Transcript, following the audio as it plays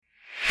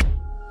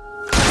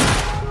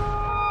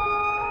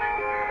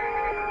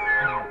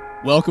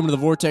Welcome to the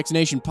Vortex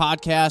Nation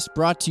podcast,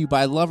 brought to you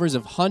by lovers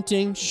of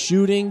hunting,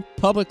 shooting,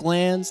 public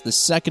lands, the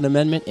Second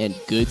Amendment, and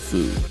good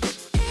food.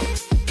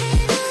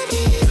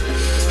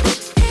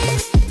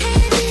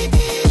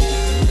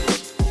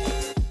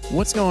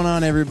 What's going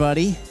on,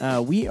 everybody?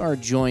 We are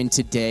joined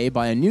today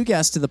by a new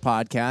guest to the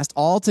podcast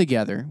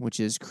altogether, which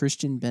is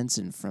Christian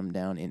Benson from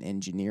down in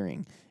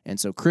engineering. And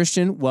so,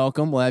 Christian,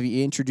 welcome. We'll have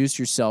you introduce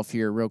yourself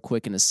here real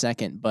quick in a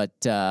second. But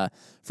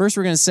first,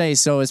 we're going to say,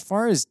 so as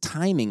far as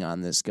timing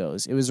on this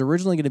goes, it was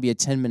originally going to be a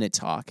 10-minute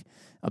talk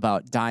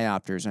about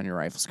diopters on your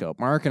rifle scope.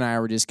 Mark and I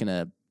were just going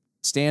to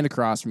stand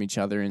across from each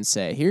other and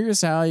say,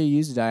 here's how you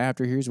use a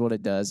diopter, here's what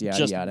it does, yada,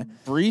 just yada.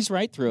 Breeze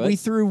right through it. We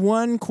threw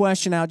one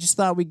question out, just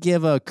thought we'd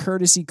give a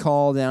courtesy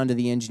call down to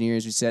the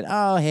engineers. We said,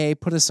 oh, hey,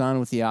 put us on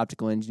with the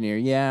optical engineer.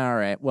 Yeah, all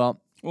right. Well,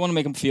 we want to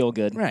make them feel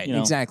good. Right,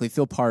 exactly.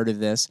 Feel part of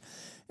this.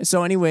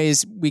 So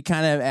anyways, we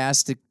kind of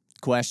asked the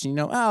question,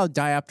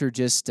 diopter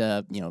just,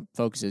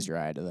 focuses your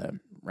eye to the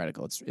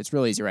reticle. It's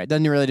really easy, right?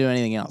 Doesn't really do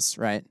anything else,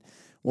 right?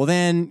 Well,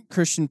 then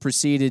Christian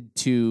proceeded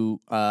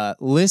to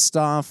list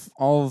off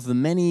all of the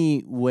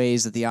many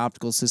ways that the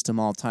optical system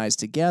all ties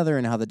together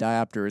and how the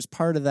diopter is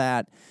part of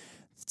that.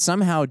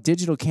 Somehow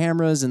digital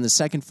cameras in the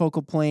second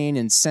focal plane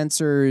and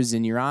sensors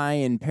in your eye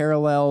and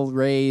parallel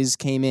rays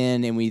came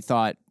in, and we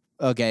thought,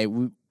 okay,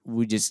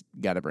 we just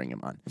got to bring him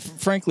on.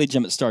 Frankly,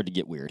 Jim, it started to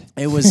get weird.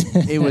 It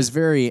was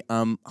very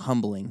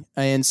humbling.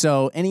 And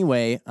so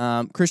anyway,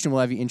 Christian, we'll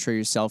have you intro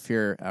yourself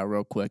here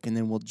real quick, and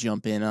then we'll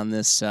jump in on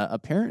this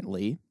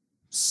apparently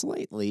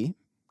slightly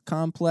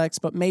complex,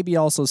 but maybe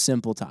also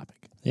simple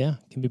topic. Yeah,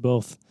 it can be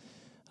both.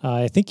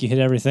 I think you hit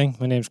everything.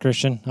 My name's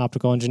Christian,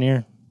 optical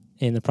engineer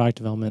in the product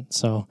development.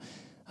 So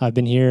I've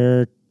been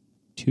here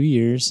 2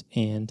 years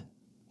and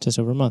just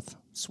over a month.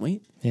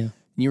 Sweet. Yeah.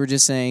 You were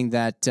just saying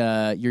that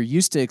you're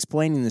used to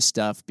explaining this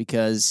stuff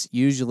because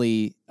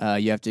usually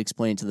you have to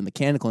explain it to the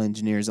mechanical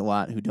engineers a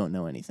lot who don't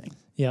know anything.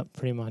 Yep,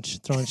 pretty much.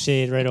 Throwing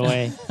shade right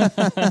away.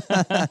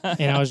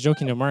 And I was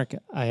joking to Mark.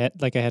 I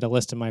had a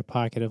list in my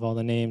pocket of all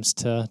the names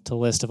to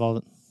list of all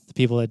the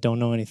people that don't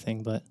know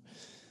anything. But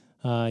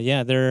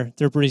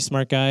they're pretty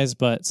smart guys,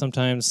 but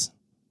sometimes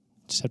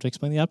just have to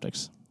explain the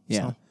optics.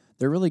 Yeah. So.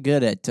 They're really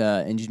good at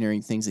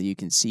engineering things that you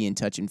can see and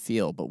touch and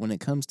feel, but when it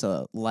comes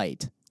to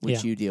light,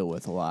 which you deal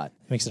with a lot,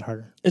 makes it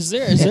harder. Is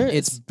there?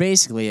 It's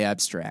basically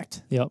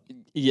abstract. Yep.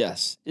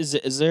 Yes.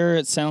 Is there?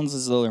 It sounds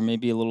as though there may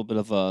be a little bit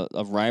of a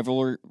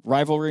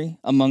rivalry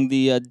among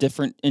the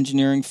different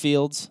engineering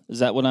fields. Is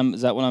that what I'm?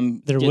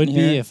 There would be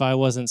here? if I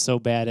wasn't so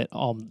bad at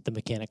all the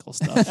mechanical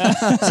stuff.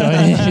 So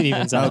it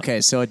evens out.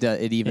 Okay, so it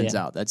evens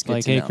out. That's good.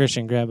 Like, hey,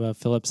 Christian, grab a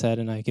Phillips head,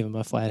 and I give him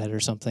a flat head or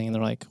something, and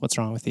they're like, "What's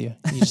wrong with you?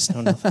 You just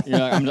don't know." You're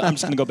like, I'm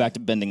just going to go back to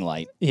bending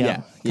light.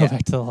 Go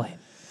back to the light.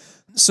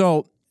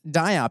 So.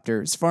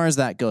 Diopter, as far as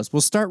that goes,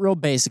 we'll start real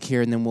basic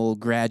here and then we'll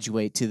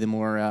graduate to the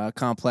more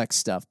complex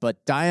stuff.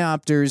 But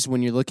diopters,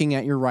 when you're looking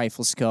at your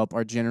rifle scope,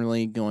 are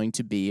generally going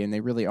to be, and they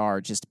really are,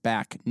 just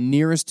back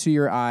nearest to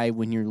your eye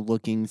when you're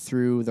looking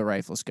through the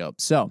rifle scope.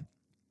 So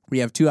we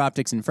have two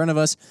optics in front of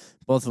us.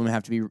 Both of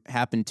them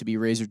happen to be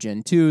Razor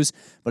Gen 2s,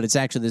 but it's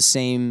actually the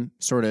same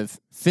sort of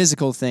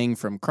physical thing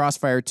from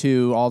Crossfire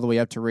 2 all the way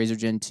up to Razor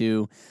Gen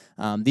 2.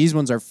 These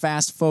ones are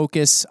fast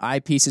focus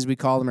eyepieces, we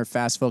call them, or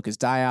fast focus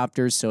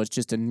diopters. So it's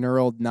just a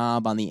knurled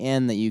knob on the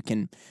end that you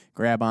can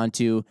grab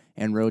onto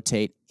and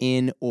rotate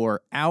in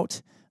or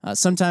out.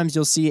 Sometimes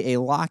you'll see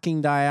a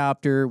locking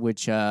diopter,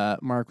 which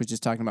Mark was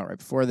just talking about right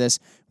before this,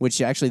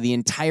 which actually the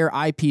entire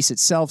eyepiece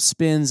itself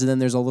spins, and then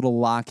there's a little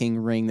locking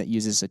ring that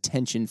uses a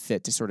tension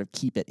fit to sort of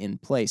keep it in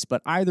place.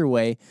 But either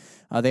way,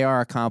 they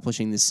are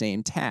accomplishing the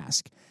same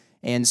task.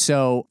 And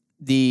so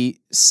the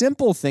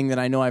simple thing that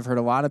I know I've heard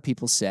a lot of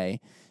people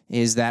say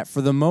is that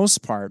for the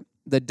most part,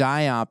 the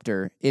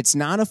diopter, it's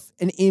not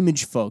an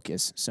image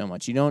focus so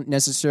much. You don't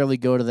necessarily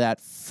go to that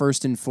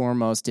first and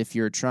foremost if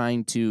you're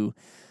trying to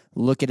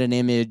look at an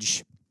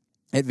image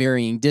at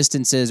varying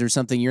distances or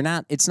something.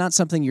 It's not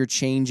something you're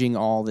changing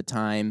all the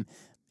time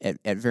at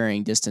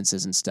varying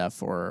distances and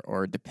stuff,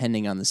 or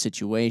depending on the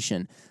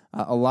situation.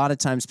 A lot of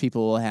times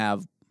people will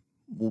have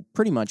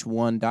pretty much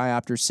one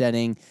diopter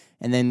setting,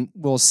 and then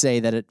we'll say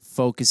that it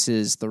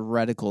focuses the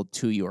reticle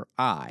to your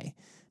eye.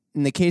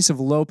 In the case of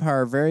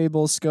low-power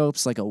variable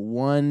scopes, like a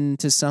 1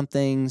 to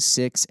something,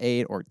 6,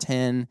 8, or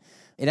 10,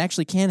 it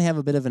actually can have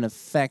a bit of an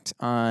effect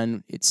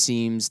on, it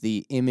seems,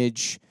 the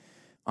image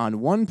on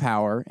 1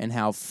 power and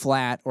how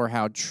flat or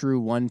how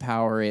true 1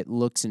 power it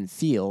looks and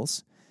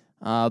feels.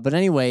 But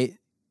anyway,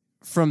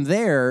 from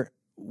there,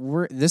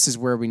 this is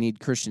where we need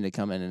Christian to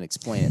come in and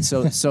explain it.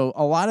 So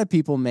a lot of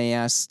people may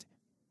ask,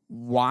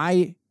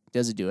 why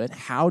does it do it?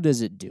 How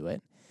does it do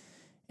it?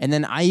 And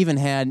then I even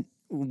had,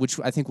 which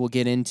I think we'll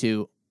get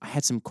into, I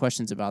had some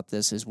questions about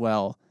this as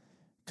well,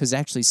 because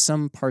actually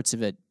some parts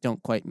of it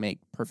don't quite make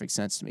perfect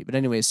sense to me. But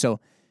anyway, so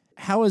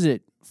how is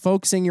it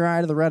focusing your eye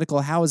to the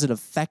reticle? How is it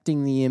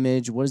affecting the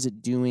image? What is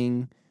it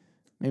doing?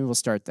 Maybe we'll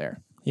start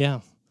there. Yeah.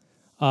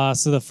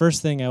 So the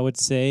first thing I would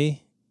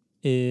say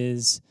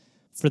is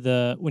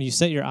when you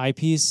set your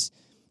eyepiece,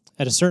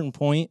 at a certain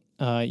point,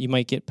 you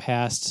might get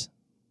past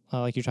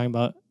like you're talking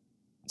about,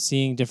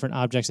 seeing different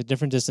objects at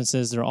different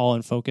distances. They're all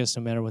in focus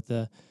no matter what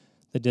the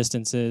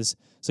distance is.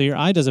 So your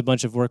eye does a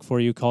bunch of work for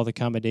you called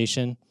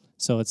accommodation.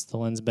 So it's the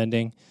lens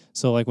bending.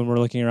 So like when we're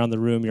looking around the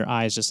room, your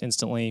eye is just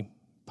instantly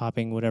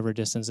popping whatever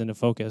distance into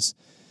focus.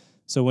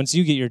 So once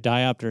you get your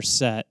diopter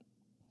set,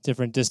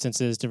 different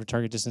distances, different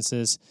target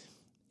distances,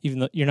 even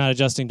though you're not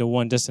adjusting to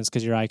one distance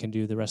because your eye can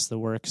do the rest of the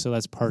work. So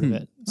that's part of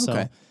it.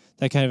 So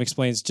that kind of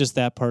explains just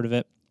that part of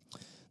it.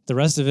 The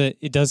rest of it,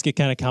 it does get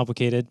kind of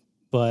complicated,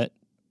 but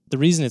the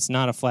reason it's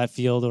not a flat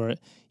field or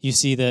you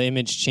see the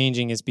image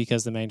changing is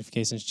because the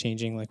magnification is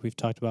changing, like we've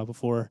talked about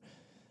before.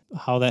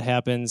 How that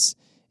happens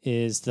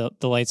is the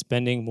light's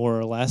bending more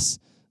or less.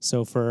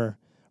 So for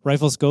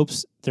rifle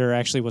scopes, they're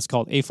actually what's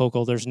called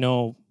afocal. There's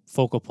no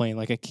focal plane.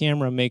 Like a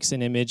camera makes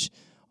an image,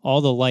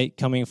 all the light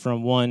coming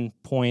from one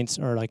point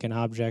or like an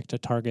object, a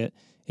target,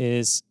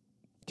 is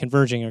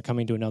converging or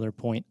coming to another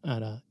point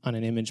on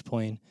an image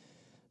plane.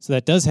 So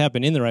that does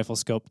happen in the rifle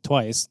scope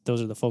twice.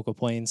 Those are the focal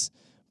planes.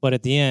 But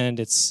at the end,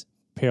 it's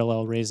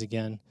parallel rays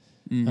again.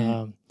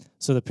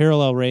 So the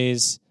parallel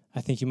rays,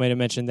 I think you might have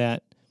mentioned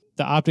that.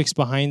 The optics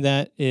behind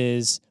that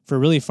is for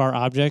really far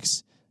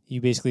objects,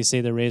 you basically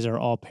say the rays are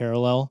all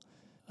parallel.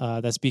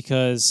 That's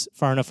because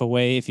far enough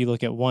away, if you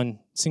look at one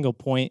single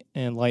point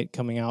and light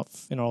coming out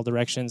in all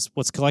directions,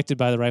 what's collected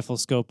by the rifle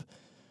scope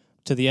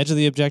to the edge of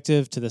the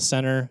objective, to the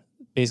center,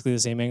 basically the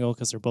same angle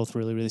because they're both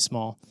really, really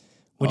small.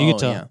 When you get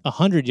to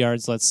 100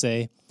 yards, let's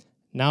say,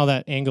 now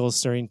that angle is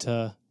starting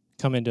to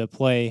come into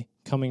play,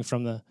 coming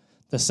from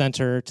the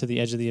center to the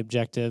edge of the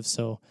objective.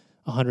 So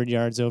 100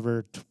 yards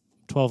over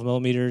 12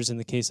 millimeters in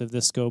the case of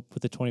this scope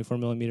with the 24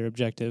 millimeter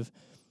objective.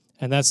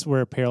 And that's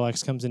where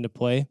parallax comes into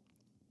play,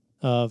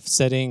 of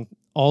setting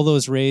all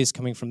those rays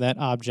coming from that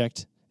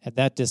object at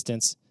that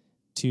distance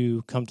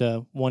to come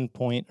to one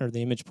point or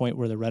the image point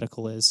where the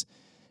reticle is.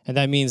 And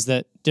that means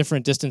that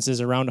different distances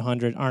around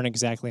 100 aren't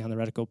exactly on the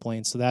reticle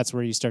plane. So that's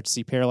where you start to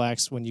see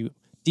parallax when you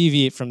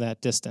deviate from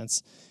that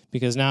distance,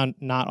 because now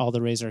not all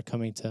the rays are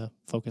coming to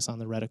focus on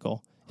the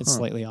reticle. It's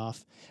slightly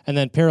off. And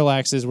then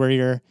parallax is where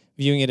you're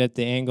viewing it at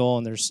the angle,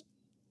 and there's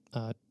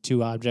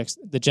two objects.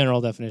 The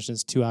general definition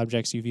is two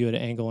objects. You view at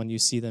an angle and you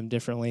see them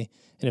differently.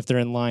 And if they're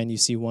in line, you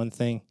see one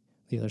thing.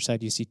 The other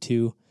side, you see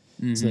two.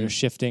 So they're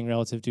shifting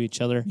relative to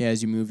each other. Yeah,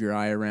 as you move your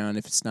eye around,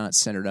 if it's not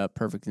centered up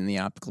perfect in the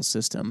optical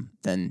system,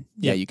 then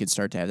you can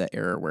start to have that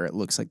error where it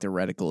looks like the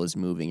reticle is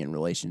moving in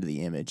relation to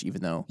the image,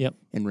 even though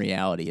in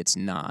reality it's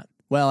not.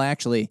 Well,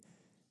 actually,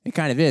 it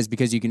kind of is,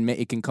 because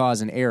it can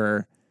cause an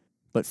error,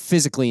 but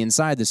physically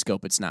inside the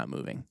scope, it's not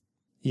moving.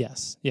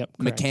 Yes. Yep.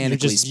 Correct.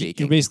 Mechanically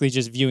speaking. You're basically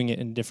just viewing it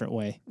in a different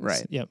way.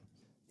 Right. Yep.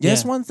 Yeah,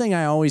 that's one thing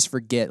I always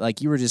forget,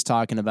 like you were just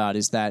talking about,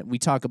 is that we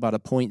talk about a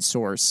point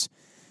source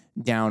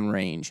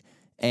downrange.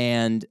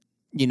 And,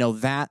 you know,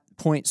 that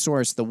point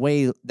source, the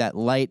way that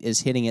light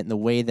is hitting it and the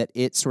way that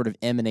it sort of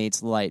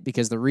emanates light,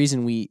 because the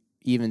reason we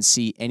even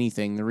see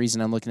anything, the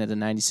reason I'm looking at a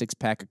 96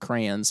 pack of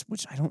crayons,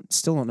 which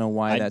still don't know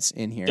why that's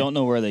in here. Don't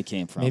know where they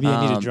came from. Maybe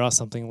I need to draw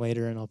something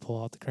later and I'll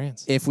pull out the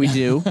crayons. If we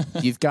do,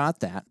 you've got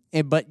that.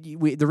 But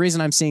the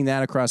reason I'm seeing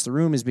that across the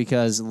room is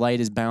because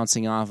light is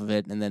bouncing off of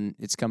it and then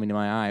it's coming to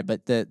my eye.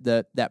 But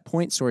that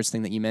point source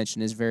thing that you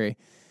mentioned is very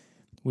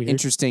weird.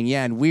 Interesting.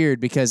 Yeah, and weird,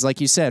 because like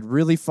you said,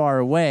 really far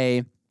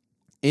away,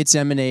 it's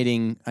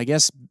emanating, I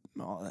guess,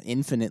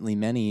 infinitely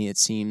many, it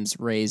seems,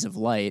 rays of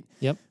light.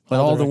 Yep. But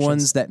all the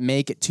ones that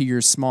make it to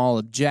your small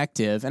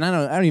objective, and I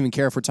don't even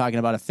care if we're talking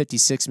about a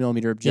 56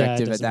 millimeter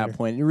objective at that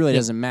point. It really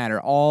doesn't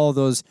matter. All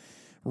those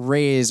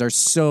rays are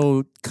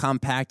so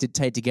compacted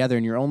tight together,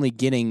 and you're only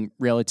getting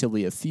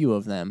relatively a few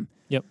of them.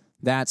 Yep.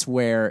 That's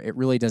where it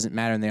really doesn't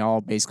matter, and they all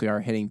basically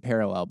are hitting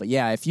parallel. But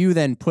yeah, if you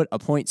then put a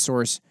point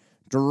source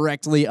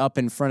directly up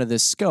in front of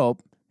this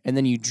scope, and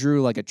then you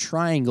drew like a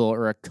triangle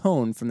or a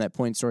cone from that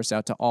point source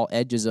out to all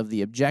edges of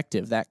the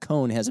objective, that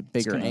cone has a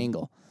bigger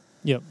angle.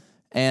 Yep.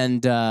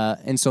 And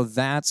so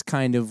that's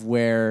kind of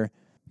where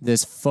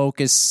this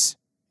focus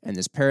and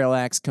this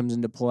parallax comes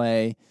into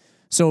play.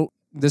 So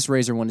this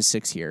Razor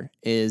 1-6 here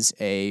is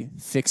a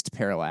fixed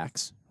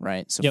parallax,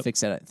 right? So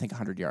fixed at, I think,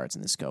 100 yards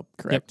in the scope,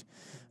 correct? Yep.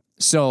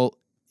 So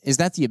is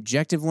that the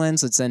objective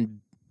lens that's then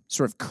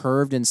sort of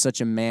curved in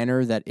such a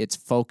manner that it's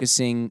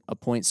focusing a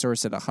point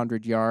source at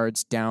 100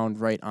 yards down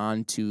right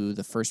onto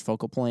the first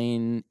focal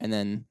plane, and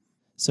then...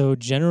 So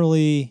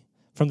generally,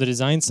 from the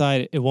design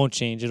side, it won't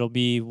change. It'll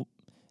be...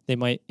 They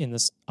might, in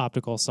this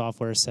optical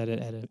software, set it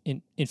at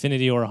an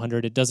infinity or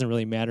 100. It doesn't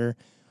really matter.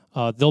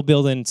 They'll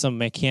build in some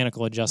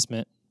mechanical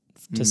adjustment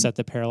to set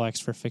the parallax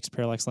for fixed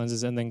parallax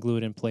lenses and then glue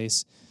it in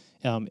place.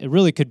 It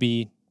really could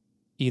be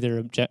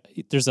either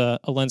there's a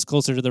lens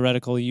closer to the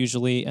reticle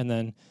usually, and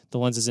then the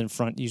lens is in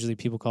front. Usually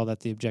people call that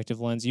the objective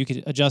lens. You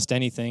could adjust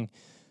anything,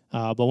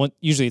 but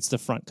usually it's the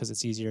front because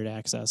it's easier to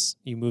access.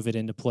 You move it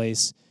into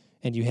place,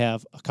 and you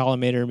have a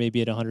collimator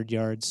maybe at 100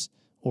 yards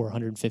or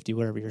 150,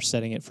 whatever you're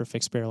setting it for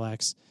fixed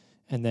parallax,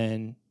 and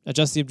then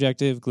adjust the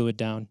objective, glue it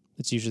down.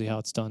 That's usually how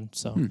it's done.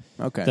 So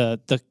okay.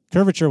 The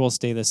curvature will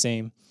stay the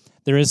same.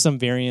 There is some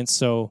variance,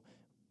 so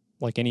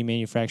like any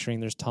manufacturing,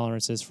 there's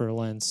tolerances for a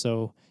lens.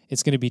 So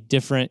it's going to be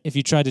different. If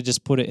you try to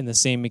just put it in the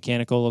same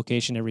mechanical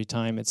location every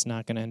time, it's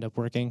not going to end up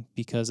working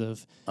because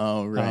of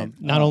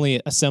not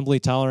only assembly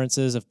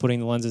tolerances of putting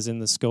the lenses in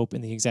the scope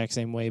in the exact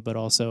same way, but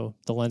also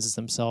the lenses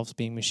themselves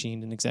being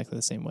machined in exactly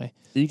the same way.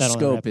 Each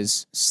scope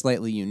is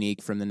slightly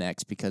unique from the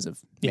next because of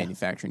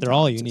manufacturing They're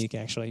tolerances. all unique,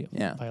 actually,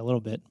 by a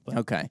little bit. But.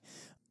 Okay.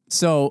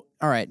 So,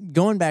 all right,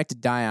 going back to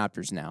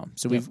diopters now.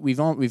 So we've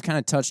kind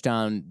of touched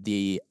on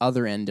the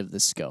other end of the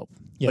scope,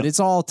 but it's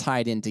all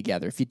tied in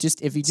together. If you just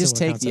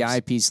take the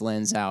eyepiece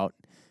lens out,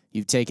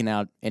 you've taken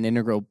out an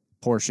integral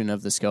portion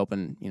of the scope,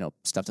 and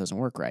stuff doesn't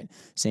work right.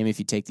 Same if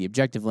you take the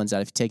objective lens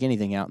out. If you take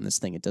anything out in this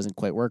thing, it doesn't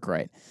quite work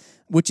right.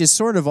 Which is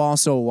sort of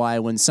also why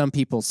when some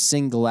people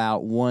single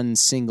out one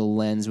single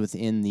lens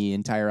within the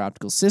entire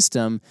optical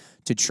system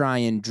to try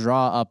and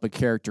draw up a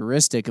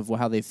characteristic of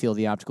how they feel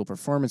the optical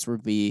performance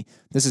would be,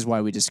 this is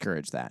why we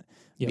discourage that.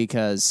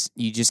 Because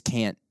you just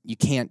can't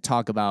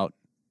talk about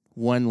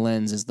one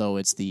lens as though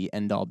it's the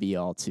end-all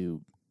be-all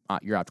to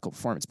your optical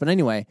performance. But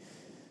anyway,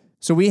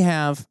 so we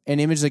have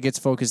an image that gets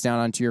focused down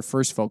onto your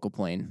first focal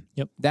plane.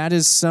 Yep. That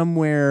is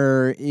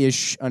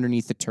somewhere-ish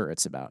underneath the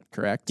turrets about,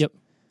 correct? Yep.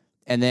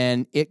 And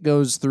then it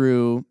goes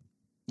through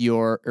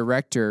your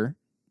erector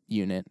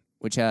unit,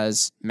 which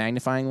has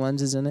magnifying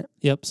lenses in it.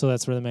 Yep, so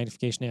that's where the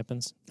magnification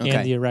happens. Okay.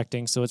 And the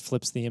erecting, so it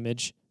flips the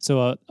image.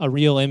 So a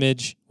real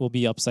image will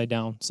be upside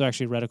down. So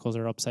actually reticles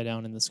are upside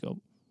down in the scope,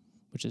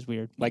 which is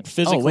weird. Like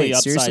physically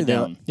upside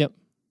down. Yep.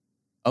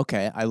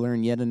 Okay, I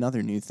learned yet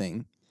another new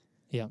thing.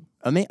 Yeah.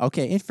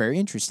 Okay, it's very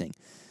interesting.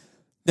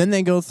 Then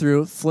they go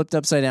through, flipped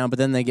upside down, but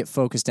then they get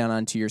focused down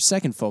onto your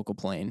second focal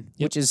plane,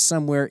 which is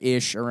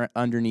somewhere-ish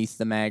underneath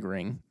the mag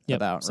ring.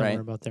 Somewhere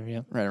about there,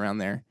 yeah. Right around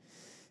there.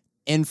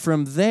 And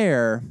from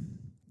there,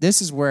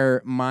 this is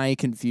where my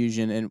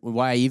confusion and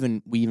why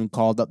we even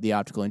called up the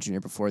optical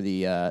engineer before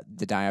the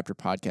diopter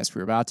podcast we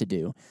were about to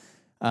do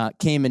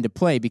came into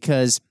play,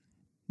 because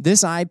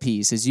this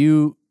eyepiece, as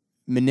you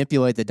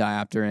manipulate the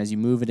diopter and as you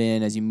move it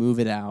in, as you move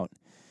it out,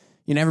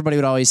 everybody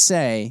would always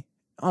say,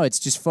 oh, it's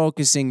just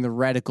focusing the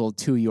reticle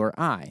to your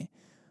eye.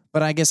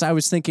 But I guess I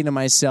was thinking to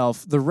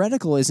myself, the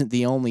reticle isn't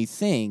the only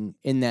thing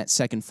in that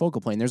second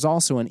focal plane. There's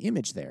also an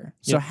image there.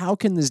 So how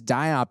can this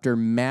diopter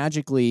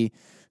magically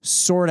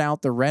sort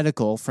out the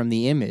reticle from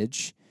the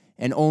image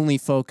and only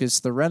focus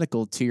the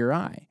reticle to your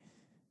eye?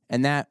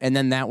 And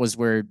then that was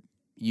where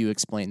you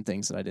explained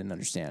things that I didn't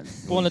understand.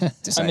 Well,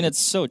 it's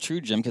so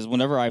true, Jim, because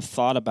whenever I've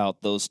thought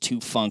about those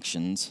two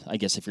functions, I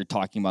guess if you're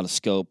talking about a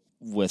scope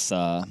with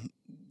a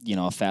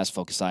fast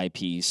focus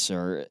eyepiece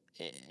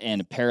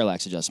and a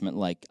parallax adjustment,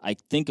 like I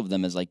think of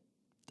them as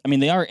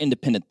they are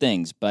independent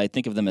things, but I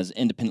think of them as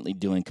independently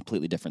doing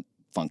completely different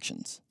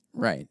functions.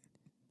 Right.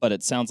 But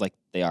it sounds like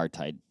they are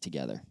tied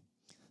together.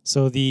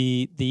 So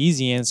the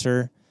easy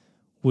answer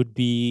would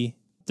be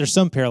there's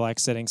some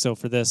parallax setting. So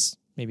for this,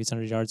 maybe it's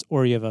 100 yards,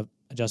 or you have a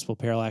adjustable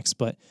parallax.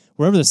 But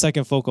wherever the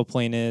second focal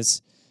plane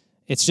is,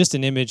 it's just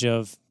an image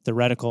of the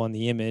reticle and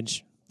the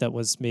image that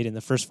was made in the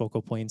first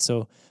focal plane.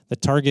 So the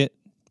target,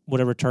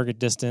 whatever target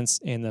distance,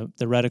 and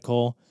the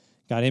reticle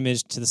got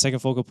imaged to the second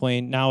focal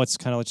plane. Now it's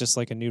kind of just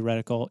like a new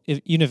reticle.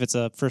 Even if it's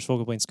a first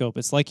focal plane scope,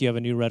 it's like you have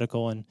a new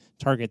reticle and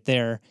target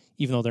there,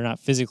 even though they're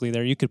not physically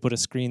there. You could put a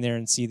screen there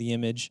and see the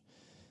image.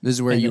 This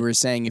is where you were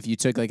saying if you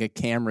took like a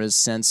camera's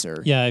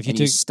sensor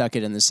you stuck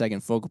it in the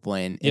second focal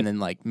plane and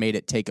then made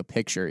it take a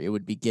picture, it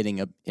would be getting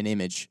an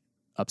image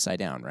upside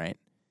down, right?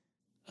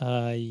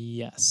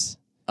 Yes.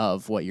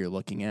 Of what you're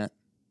looking at?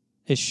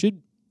 It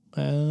should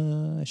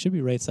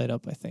be right side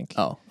up, I think.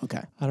 Oh,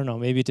 okay. I don't know.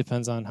 Maybe it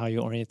depends on how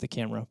you orient the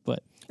camera,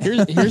 but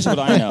here's what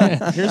I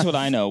know. Here's what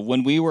I know.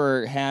 When we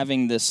were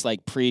having this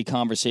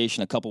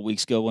pre-conversation a couple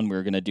weeks ago when we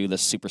were going to do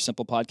this super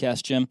simple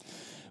podcast, Jim,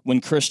 when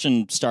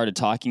Christian started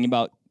talking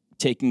about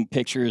taking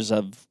pictures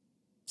of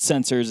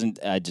sensors, and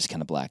I just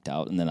kind of blacked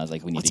out, and then I was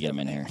like, we need to get him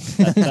in here.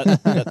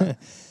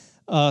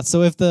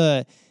 So if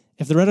the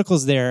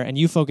reticle's there and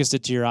you focused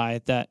it to your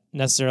eye, that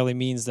necessarily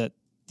means that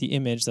the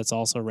image that's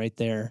also right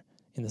there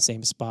in the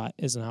same spot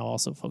is now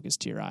also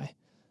focused to your eye.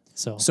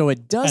 So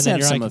it does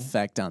have some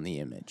effect on the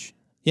image.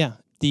 Yeah.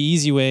 The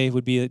easy way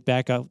would be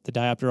back out the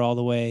diopter all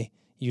the way.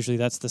 Usually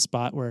that's the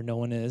spot where no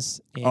one is.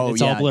 And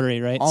it's all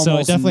blurry, right? So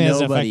it definitely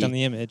has an effect on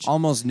the image.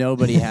 Almost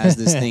nobody has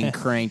this thing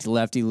cranked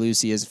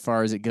lefty-loosey as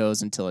far as it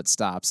goes until it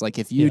stops. Like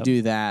if you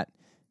do that,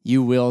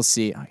 you will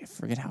see, I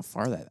forget how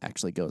far that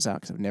actually goes out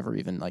because I've never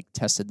even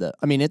tested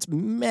it's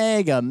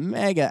mega,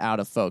 mega out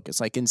of focus,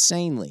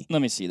 insanely.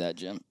 Let me see that,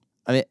 Jim.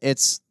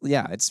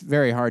 It's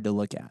very hard to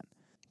look at.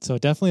 So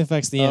it definitely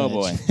affects the image.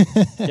 Oh, boy.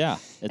 Yeah,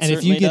 and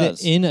if you get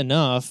it in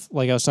enough,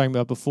 like I was talking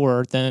about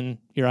before, then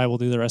your eye will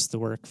do the rest of the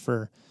work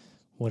for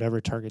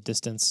whatever target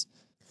distance.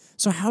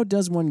 So how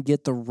does one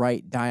get the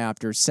right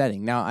diopter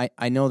setting? Now,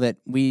 I know that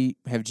we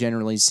have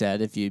generally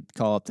said if you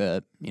call up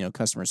the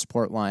customer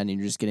support line and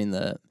you're just getting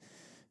the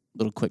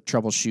little quick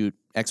troubleshoot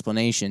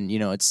explanation,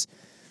 it's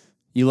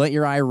you let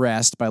your eye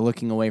rest by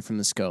looking away from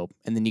the scope,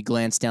 and then you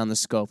glance down the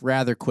scope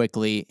rather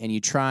quickly, and you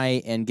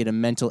try and get a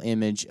mental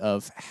image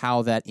of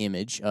how that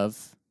image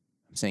of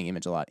I'm saying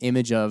image a lot.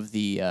 Image of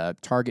the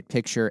target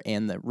picture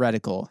and the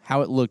reticle,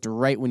 how it looked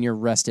right when your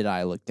rested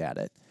eye looked at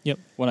it. Yep.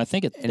 Well, I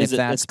think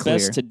it's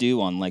best to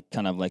do on like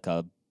kind of like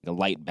a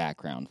light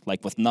background,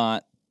 like with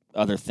not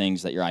other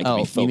things that your eye can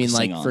be focusing on. You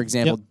mean like, for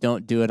example,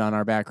 don't do it on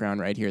our background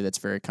right here that's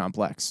very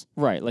complex.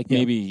 Right, like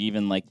maybe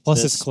even like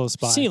plus this it's close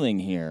by ceiling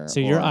here. So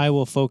your eye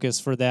will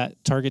focus for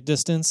that target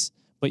distance,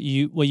 but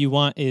what you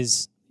want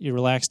is your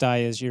relaxed eye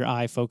is your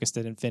eye focused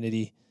at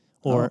infinity,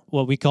 or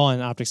what we call in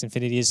optics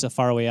infinity is a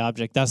faraway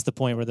object. That's the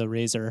point where the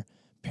rays are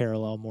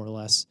parallel, more or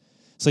less.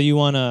 So you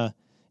want to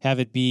have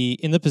it be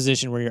in the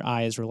position where your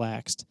eye is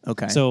relaxed.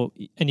 Okay. So,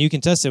 and you can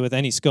test it with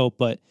any scope,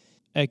 but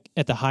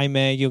at the high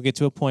mag, you'll get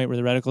to a point where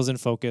the reticle's in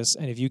focus,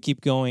 and if you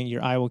keep going,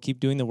 your eye will keep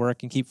doing the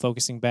work and keep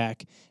focusing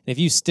back. And if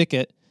you stick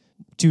it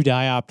 2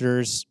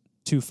 diopters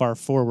too far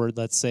forward,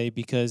 let's say,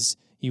 because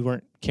you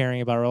weren't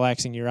caring about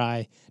relaxing your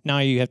eye, now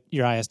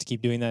your eye has to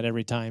keep doing that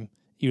every time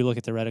you look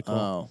at the reticle.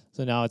 Oh.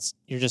 So now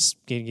you're just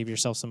going to give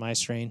yourself some eye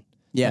strain.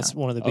 Yeah. That's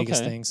one of the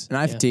biggest things. And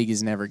eye fatigue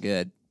is never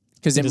good.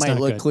 Because it might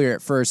look clear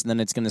at first, and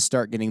then it's going to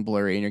start getting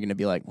blurry, and you're going to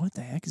be like, what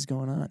the heck is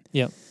going on?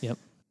 Yep.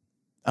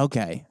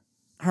 Okay.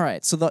 All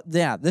right. So,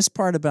 this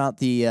part about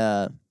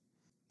the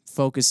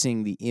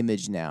focusing the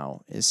image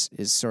now is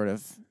sort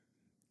of,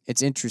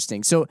 it's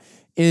interesting. So,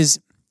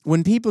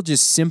 when people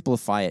just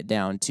simplify it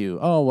down to,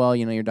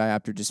 your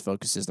diopter just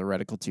focuses the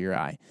reticle to your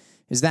eye,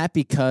 is that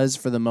because,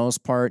 for the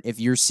most part, if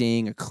you're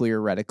seeing a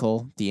clear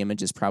reticle, the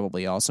image is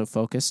probably also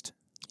focused?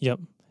 Yep.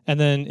 And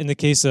then in the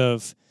case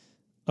of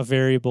a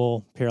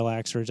variable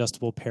parallax or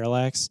adjustable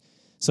parallax,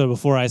 so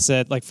before I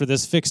said, like for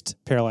this fixed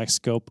parallax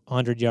scope,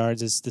 100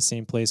 yards is the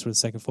same place where the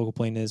second focal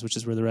plane is, which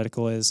is where the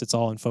reticle is. It's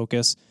all in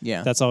focus.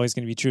 Yeah. That's always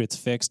going to be true. It's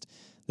fixed.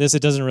 This,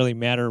 it doesn't really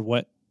matter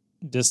what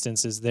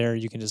distance is there.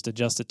 You can just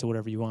adjust it to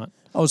whatever you want.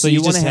 Oh, so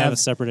you want to have a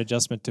separate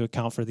adjustment to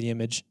account for the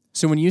image.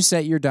 So when you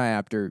set your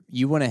diopter,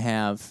 you want to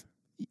have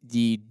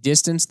the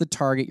distance, the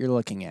target you're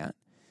looking at,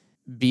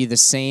 be the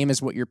same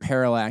as what your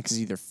parallax is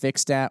either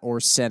fixed at or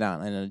set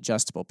on an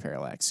adjustable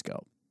parallax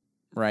scope,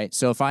 right?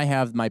 So if I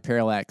have my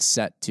parallax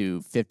set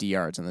to 50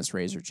 yards on this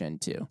Razor Gen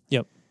 2,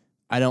 yep,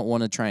 I don't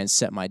want to try and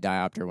set my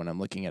diopter when I'm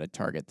looking at a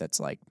target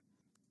that's like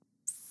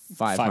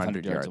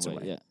 500 yards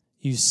away. Yeah.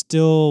 You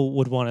still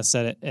would want to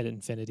set it at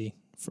infinity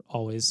for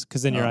always,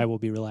 because then your eye will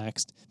be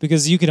relaxed.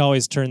 Because you could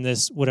always turn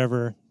this,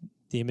 whatever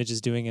the image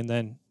is doing, and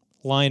then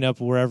line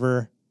up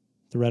wherever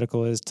the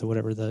reticle is to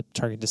whatever the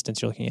target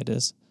distance you're looking at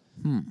is.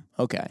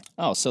 Okay.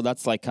 Oh, so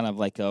that's like kind of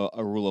like a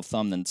rule of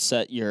thumb. Then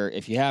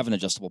if you have an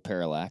adjustable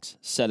parallax,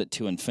 set it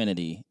to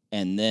infinity,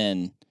 and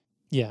then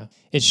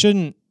it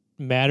shouldn't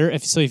matter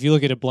if you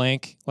look at a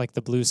blank like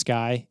the blue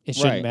sky, it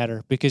shouldn't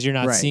matter because you're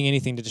not seeing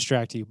anything to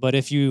distract you. But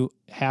if you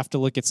have to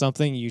look at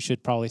something, you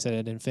should probably set it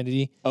at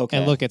infinity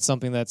and look at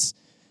something that's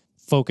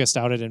focused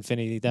out at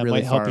infinity. That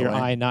really might help your away.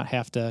 eye not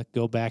have to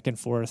go back and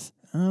forth.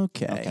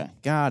 Okay.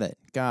 Got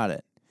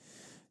it.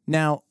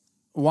 Now,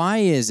 why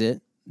is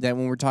it that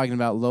when we're talking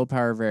about low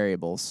power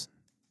variables,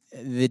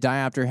 the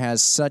diopter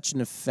has such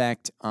an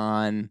effect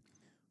on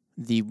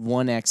the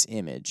 1x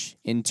image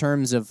in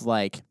terms of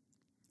like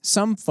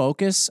some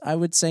focus, I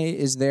would say,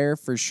 is there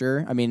for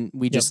sure. I mean,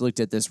 we just looked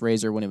at this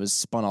Razor when it was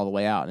spun all the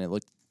way out and it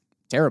looked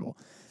terrible.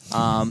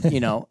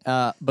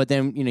 But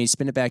then, you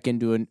spin it back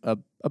into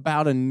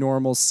about a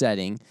normal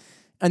setting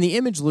and the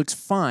image looks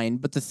fine.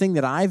 But the thing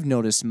that I've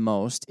noticed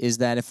most is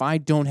that if I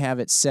don't have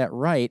it set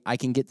right, I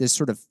can get this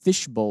sort of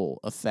fishbowl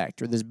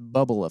effect or this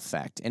bubble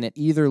effect. And it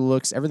either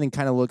everything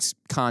kind of looks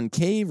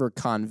concave or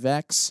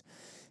convex.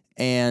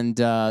 And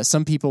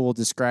some people will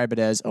describe it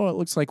as, it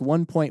looks like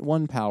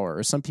 1.1 power.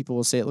 Or some people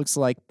will say it looks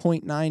like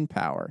 0.9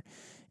 power.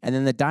 And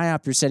then the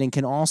diopter setting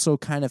can also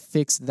kind of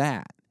fix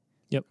that.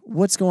 Yep.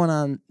 What's going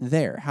on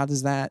there? How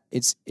does that?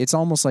 It's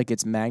almost like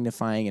it's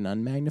magnifying and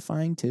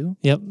unmagnifying too.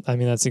 Yep. I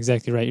mean, that's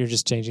exactly right. You're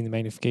just changing the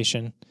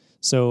magnification.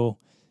 So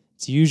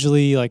it's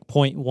usually like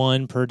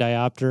 0.1 per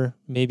diopter,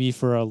 maybe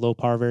for a low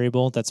power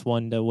variable. That's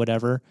 1 to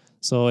whatever.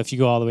 So if you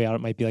go all the way out,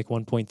 it might be like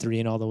 1.3,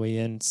 and all the way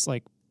in, it's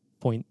like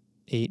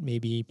 0.8,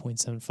 maybe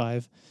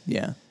 0.75.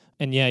 Yeah.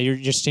 And you're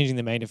just changing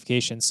the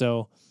magnification.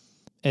 So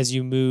as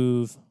you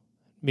move,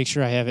 make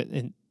sure I have it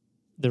in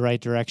the right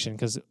direction,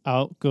 because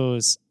out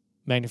goes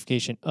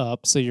magnification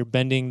up, so you're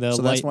bending the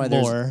light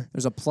more.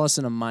 There's a plus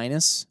and a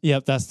minus.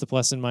 Yep, that's the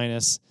plus and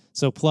minus.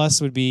 So plus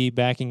would be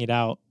backing it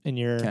out, and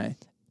your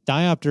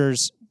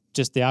diopters,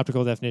 just the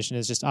optical definition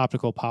is just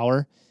optical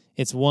power.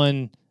 It's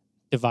 1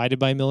 divided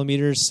by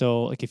millimeters.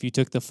 So like if you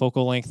took the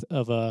focal length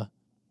of a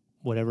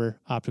whatever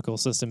optical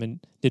system and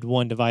did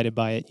 1 divided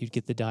by it, you'd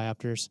get the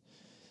diopters.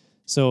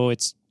 So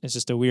it's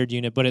just a weird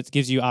unit, but it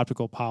gives you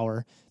optical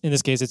power. In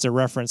this case, it's a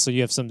reference, so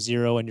you have some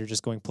 0 and you're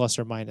just going plus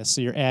or minus.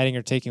 So you're adding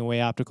or taking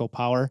away optical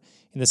power.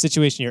 In the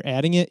situation you're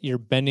adding it, you're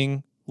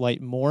bending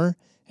light more,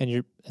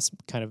 and it's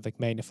kind of like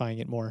magnifying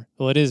it more.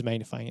 Well, it is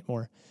magnifying it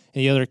more.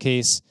 In the other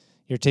case,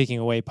 you're taking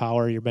away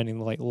power, you're bending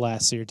the light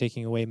less, so you're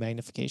taking away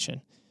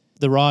magnification.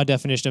 The raw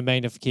definition of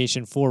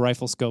magnification for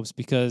rifle scopes,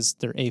 because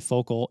they're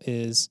afocal,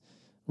 is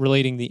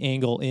relating the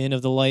angle in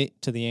of the light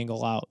to the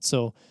angle out.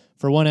 So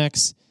for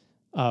 1x,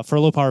 for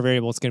a low power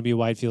variable, it's going to be a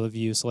wide field of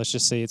view. So let's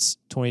just say it's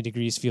 20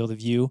 degrees field of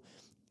view.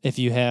 If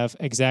you have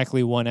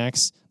exactly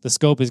 1x, the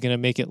scope is going to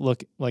make it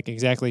look like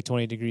exactly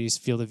 20 degrees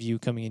field of view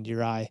coming into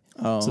your eye.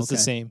 Oh, so it's the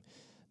same.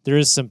 There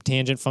is some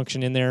tangent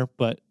function in there,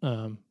 but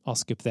I'll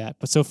skip that.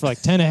 But so for like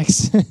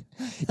 10x,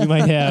 you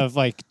might have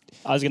like...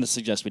 I was going to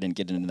suggest we didn't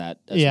get into that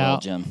as well,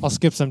 Jim. I'll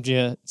skip some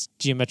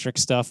geometric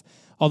stuff.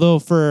 Although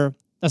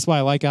that's why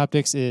I like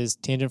optics is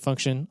tangent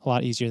function, a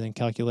lot easier than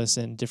calculus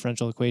and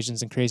differential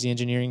equations and crazy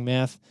engineering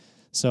math.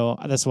 So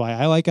that's why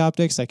I like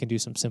optics. I can do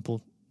some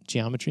simple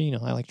geometry.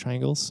 I like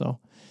triangles. So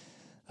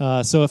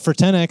for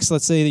 10x,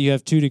 let's say that you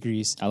have 2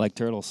 degrees. I like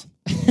turtles.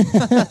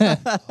 I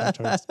like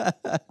turtles.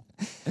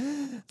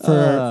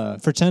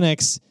 For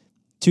 10x,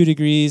 2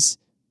 degrees,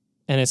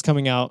 and it's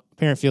coming out,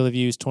 apparent field of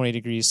view is 20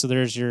 degrees. So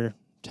there's your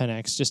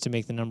 10x, just to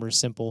make the numbers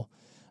simple.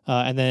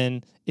 And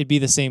then it'd be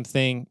the same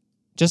thing.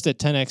 Just at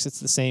 10x, it's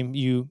the same.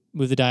 You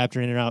move the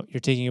diopter in and out. You're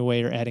taking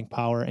away or adding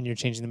power, and you're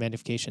changing the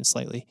magnification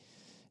slightly.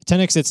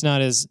 10x, it's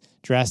not as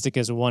drastic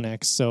as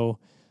 1x, so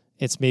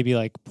it's maybe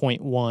like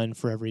 0.1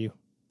 for every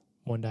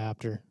 1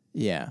 diopter.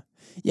 Yeah.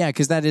 Yeah,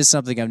 because that is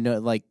something I've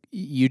noticed. Like,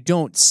 you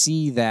don't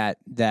see that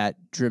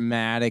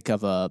dramatic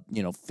of a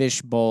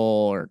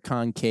fishbowl or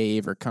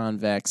concave or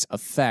convex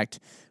effect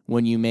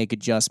when you make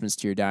adjustments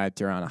to your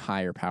diopter on a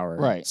higher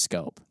power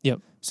scope.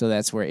 Yep. So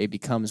that's where it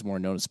becomes more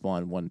noticeable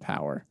on 1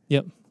 power.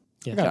 Yep.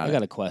 Yeah. I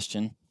got a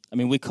question. I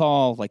mean, we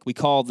call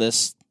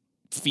this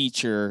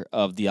feature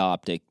of the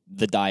optic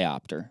the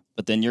diopter,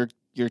 but then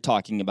you're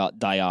talking about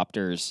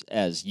diopters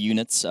as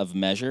units of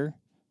measure.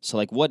 So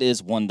like, what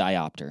is 1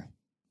 diopter?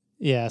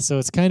 Yeah, so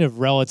it's kind of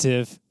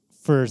relative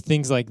for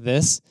things like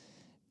this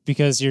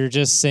because you're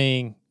just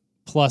saying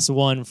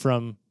 +1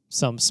 from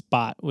some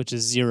spot, which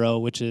is 0,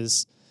 which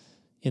is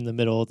in the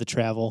middle of the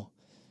travel,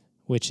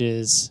 which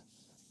is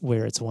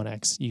where it's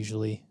 1x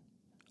usually.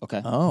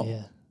 Okay. Oh.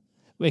 Yeah.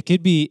 It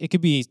could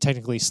be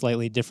technically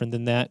slightly different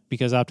than that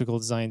because optical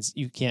designs,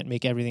 you can't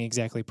make everything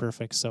exactly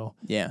perfect. So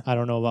yeah, I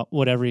don't know about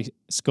what every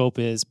scope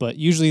is, but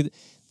usually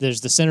there's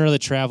the center of the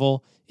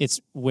travel.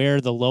 It's where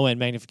the low end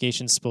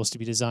magnification is supposed to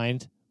be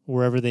designed,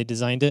 wherever they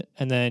designed it,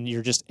 and then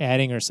you're just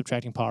adding or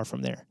subtracting power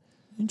from there.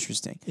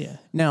 Interesting. Yeah.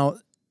 Now,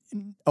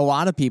 a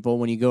lot of people,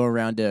 when you go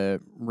around to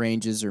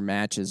ranges or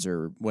matches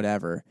or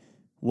whatever,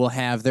 will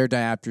have their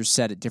diopters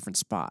set at different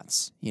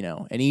spots,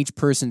 and each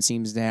person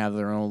seems to have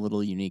their own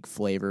little unique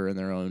flavor and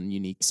their own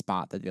unique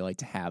spot that they like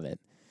to have it.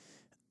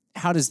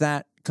 How does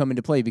that come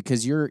into play?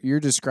 Because you're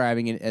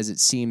describing it as it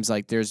seems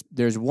like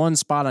there's one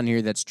spot on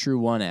here that's true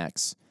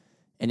 1x,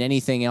 and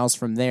anything else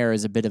from there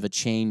is a bit of a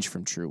change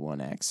from true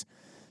 1x.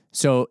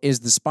 So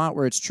is the spot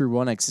where it's true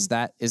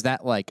 1x, is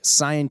that like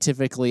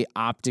scientifically,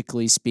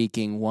 optically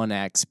speaking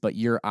 1x, but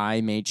your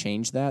eye may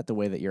change that, the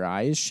way that your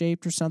eye is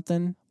shaped or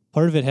something?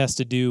 Part of it has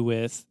to do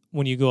with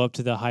when you go up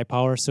to the high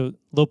power. So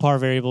low power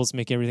variables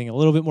make everything a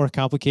little bit more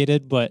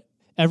complicated, but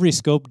every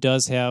scope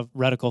does have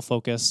reticle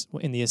focus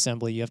in the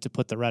assembly. You have to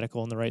put the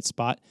reticle in the right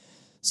spot.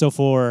 So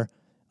for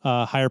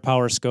a higher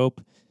power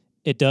scope,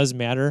 it does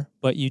matter,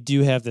 but you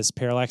do have this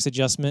parallax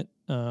adjustment,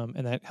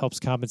 and that helps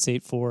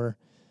compensate for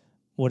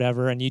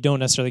whatever, and you don't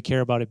necessarily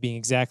care about it being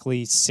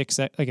exactly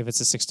 6x. Like if it's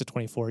a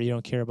 6-24, you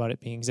don't care about it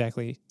being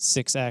exactly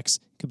 6x.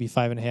 It could be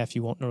 5.5.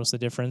 You won't notice the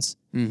difference.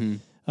 Mm-hmm.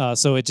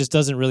 So it just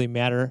doesn't really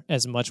matter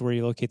as much where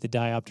you locate the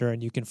diopter,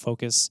 and you can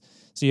focus.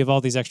 So you have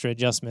all these extra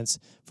adjustments.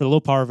 For the low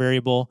power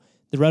variable,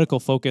 the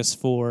reticle focus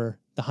for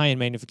the high end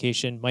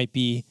magnification might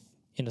be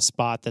in a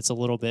spot that's a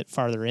little bit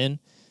farther in.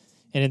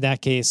 And in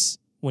that case,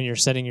 when you're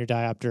setting your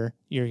diopter,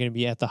 you're going to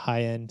be at the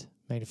high end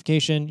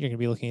magnification. You're going to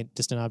be looking at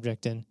distant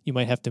object, and you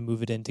might have to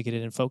move it in to get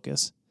it in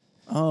focus.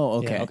 Oh,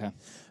 okay. Yeah. Okay.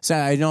 So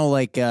I know,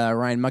 like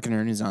Ryan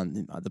Muckenern is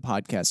on the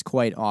podcast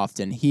quite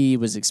often. He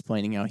was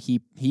explaining how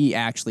he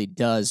actually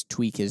does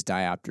tweak his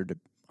diopter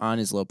on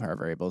his low power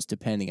variables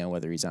depending on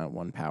whether he's on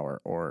 1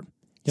 power or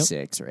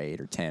 6 or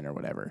 8 or 10 or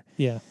whatever.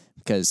 Yeah.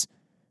 Because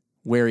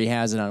where he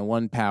has it on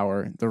 1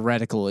 power, the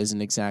reticle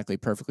isn't exactly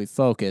perfectly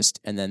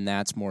focused, and then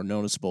that's more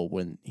noticeable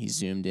when he's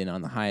zoomed in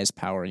on the highest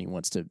power and he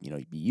wants to,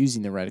 be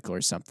using the reticle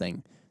or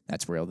something.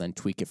 That's where he'll then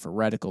tweak it for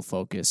reticle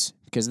focus.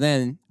 Because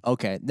then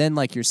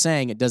like you're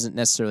saying, it doesn't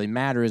necessarily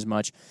matter as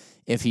much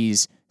if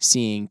he's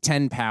seeing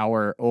 10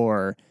 power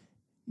or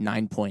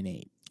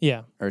 9.8.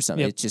 Yeah. Or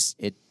something. Yep. It just,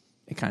 it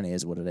kind of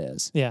is what it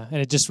is. Yeah,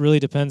 and it just really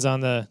depends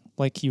on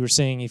like you were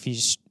saying, if he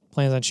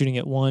plans on shooting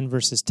at 1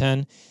 versus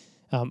 10.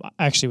 I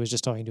actually was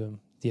just talking to him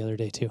the other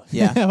day, too.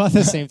 Yeah. About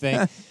the same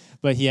thing.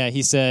 But yeah,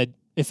 he said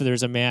if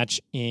there's a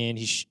match and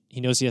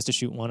he knows he has to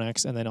shoot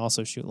 1x and then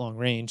also shoot long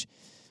range,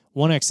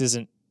 1x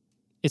isn't,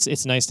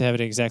 it's nice to have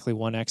it exactly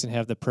 1x and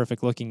have the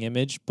perfect looking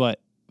image, but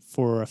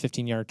for a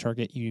 15-yard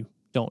target, you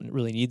don't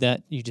really need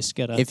that. You just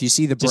gotta. If you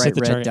see the bright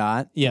red target.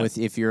 dot, Yeah.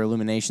 if your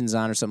illumination's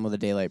on or something with a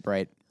daylight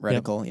bright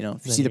reticle, if you Then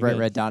see the you're bright good.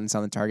 red dot and it's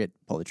on the target,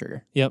 pull the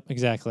trigger. Yep,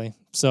 exactly.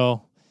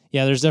 So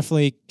yeah, there's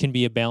definitely can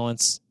be a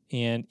balance,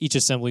 and each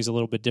assembly is a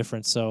little bit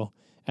different. So,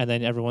 and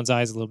then everyone's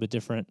eye is a little bit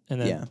different, and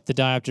then the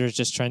diopter is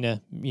just trying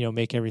to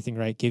make everything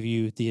right, give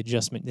you the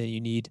adjustment that you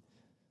need.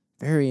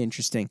 Very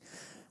interesting.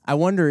 I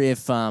wonder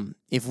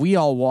if we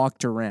all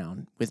walked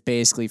around with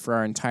basically for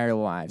our entire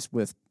lives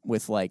with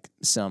like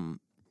some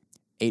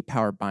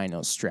 8-power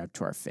binos strapped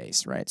to our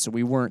face, right? So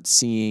we weren't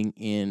seeing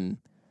in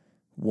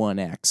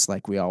 1x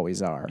like we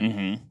always are.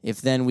 Mm-hmm.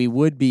 If then we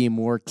would be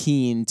more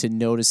keen to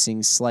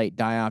noticing slight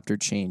diopter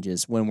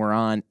changes when we're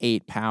on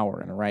 8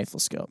 power in a rifle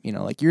scope. You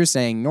know, like you're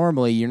saying,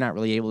 normally you're not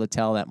really able to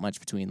tell that much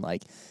between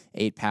like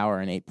 8 power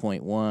and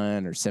 8.1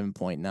 or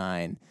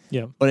 7.9.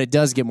 Yeah. But it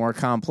does get more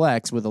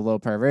complex with a low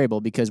power variable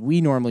because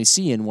we normally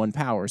see in 1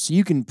 power. So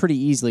you can pretty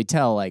easily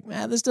tell, like,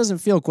 this doesn't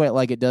feel quite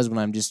like it does when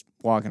I'm just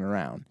walking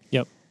around.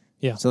 Yep.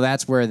 Yeah. So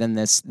that's where then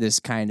this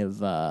kind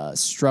of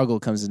struggle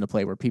comes into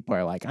play where people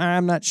are like,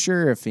 I'm not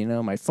sure if,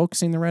 am I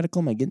focusing the reticle?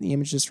 Am I getting the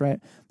image just right?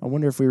 I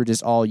wonder if we were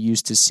just all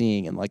used to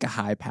seeing in like a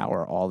high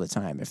power all the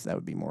time, if that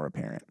would be more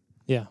apparent.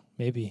 Yeah,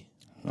 maybe.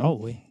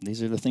 Probably.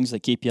 These are the things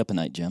that keep you up at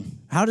night, Jim.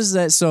 How does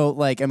that, so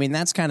like, I mean,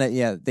 that's kind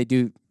of, they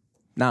do,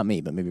 not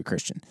me, but maybe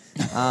Christian.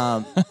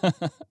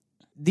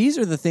 These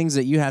are the things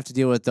that you have to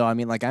deal with, though. I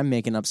mean, like, I'm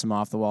making up some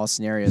off-the-wall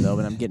scenario, though,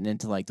 but I'm getting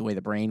into, like, the way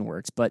the brain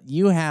works. But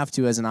you have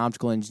to, as an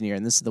optical engineer,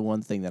 and this is the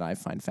one thing that I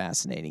find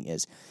fascinating,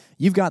 is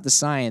you've got the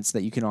science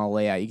that you can all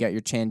lay out. You got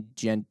your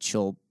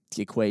tangential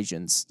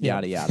equations,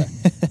 yada, yada.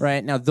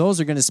 Right? Now, those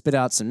are going to spit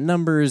out some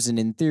numbers and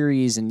in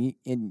theories, and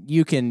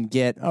you can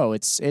get,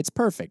 it's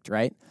perfect,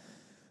 right?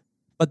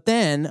 But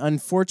then,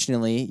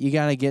 unfortunately, you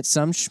got to get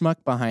some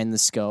schmuck behind the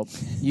scope,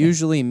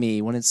 usually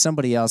me. When it's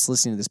somebody else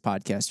listening to this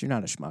podcast, you're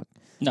not a schmuck.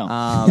 No,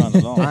 not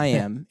at all. I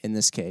am in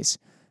this case.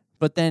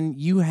 But then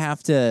you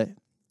have to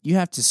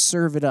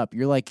serve it up.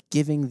 You're like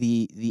giving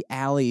the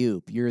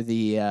alley-oop. You're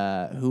the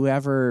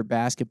whoever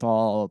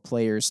basketball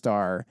player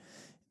star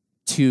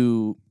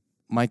to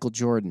Michael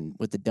Jordan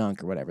with the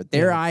dunk or whatever.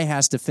 Their eye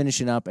has to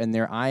finish it up, and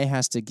their eye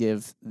has to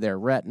give their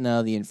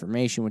retina the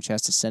information, which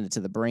has to send it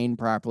to the brain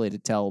properly to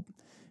tell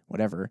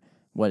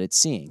what it's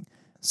seeing.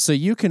 So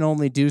you can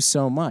only do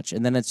so much,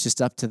 and then it's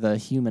just up to the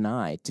human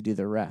eye to do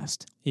the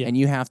rest. Yeah. And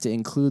you have to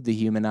include the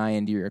human eye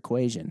into your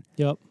equation.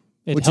 Yep.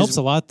 It helps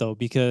a lot, though,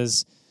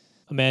 because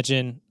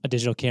imagine a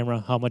digital camera,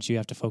 how much you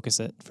have to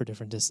focus it for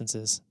different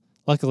distances.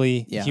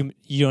 Luckily,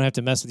 you don't have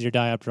to mess with your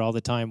diopter all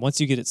the time.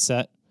 Once you get it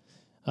set,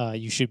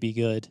 you should be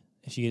good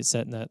if you get it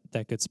set in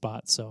that good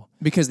spot. So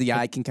because the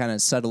eye can kind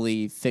of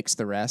subtly fix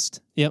the rest.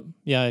 Yep.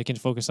 Yeah, it can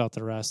focus out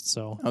the rest.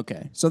 So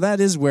okay. So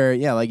that is where,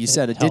 like you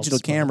said, a digital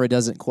helps, camera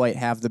doesn't quite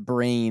have the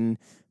brain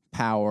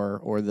power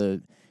or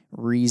the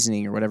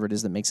reasoning or whatever it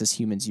is that makes us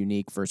humans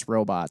unique versus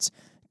robots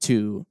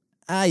to,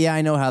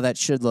 I know how that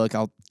should look.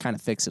 I'll kind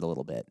of fix it a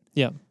little bit.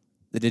 Yeah.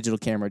 The digital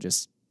camera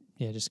just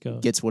goes.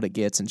 Gets what it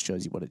gets and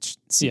shows you what it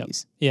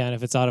sees. Yeah, and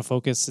if it's out of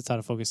focus, it's out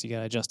of focus. You got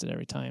to adjust it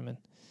every time. And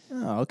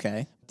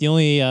okay. The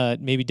only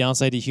maybe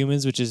downside to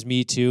humans, which is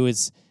me too,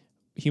 is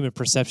human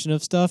perception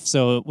of stuff.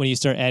 So when you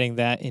start adding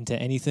that into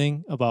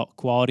anything about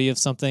quality of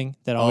something,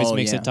 that always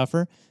makes it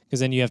tougher because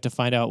then you have to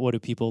find out what do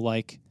people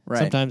like. Right.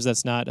 Sometimes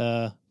that's not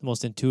the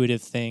most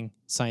intuitive thing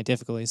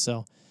scientifically.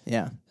 So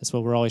that's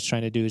what we're always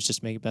trying to do is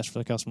just make it best for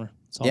the customer.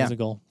 It's always a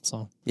goal.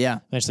 So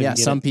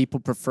some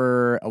people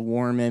prefer a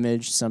warm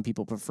image. Some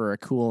people prefer a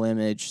cool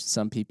image.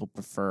 Some people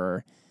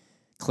prefer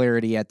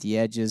clarity at the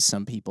edges.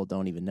 Some people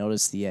don't even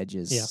notice the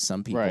edges. Yeah.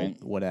 Some people,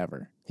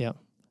 whatever. Yeah.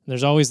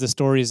 There's always the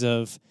stories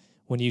of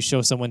when you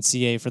show someone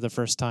CA for the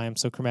first time,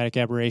 so chromatic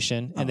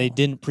aberration, and they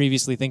didn't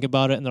previously think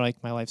about it, and they're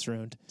like, my life's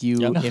ruined.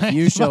 If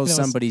you show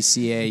somebody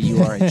CA,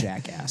 you are a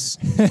jackass.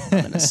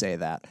 I'm going to say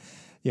that.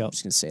 Yep. I'm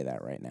just going to say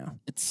that right now.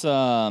 It's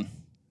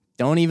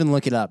don't even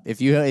look it up. If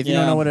you don't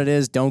know what it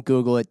is, don't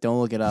Google it. Don't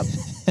look it up.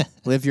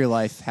 Live your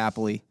life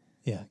happily.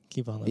 Yeah,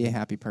 keep on living. Be a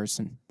happy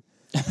person.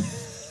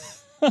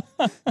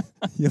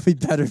 You'll be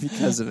better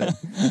because of it.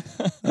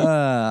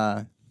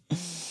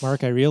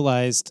 Mark, I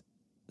realized,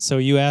 so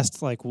you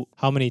asked like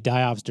how many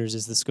diopters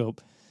is the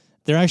scope?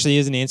 There actually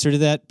is an answer to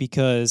that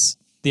because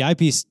the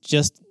eyepiece,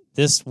 just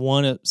this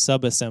one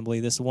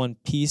sub-assembly, this one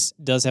piece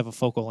does have a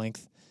focal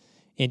length.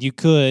 And you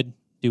could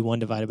do 1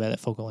 divided by that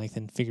focal length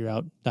and figure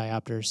out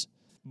diopters.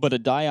 But a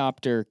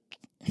diopter...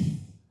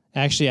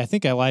 Actually, I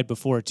think I lied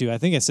before, too. I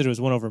think I said it was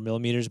 1 over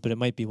millimeters, but it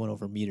might be 1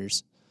 over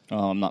meters.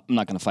 Oh, I'm not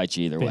going to fight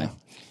you either way.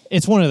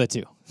 It's one of the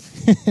two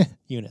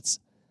units.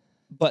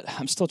 But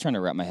I'm still trying to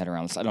wrap my head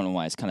around this. I don't know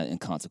why it's kind of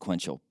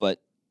inconsequential. But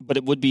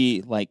it would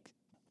be like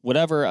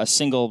whatever a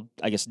single,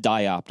 I guess,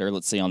 diopter,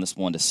 let's say on this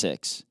 1 to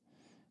 6,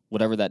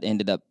 whatever that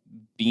ended up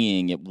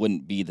being, it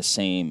wouldn't be the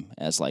same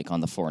as like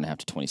on the 4.5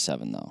 to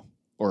 27, though.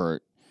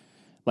 Or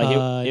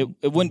like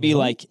it wouldn't be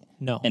like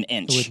an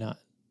inch. It would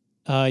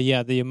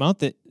not. The amount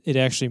that it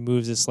actually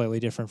moves is slightly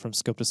different from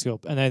scope to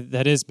scope. And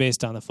that is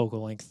based on the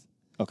focal length.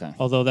 Okay.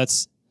 Although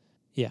that's,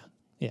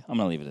 I'm going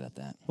to leave it at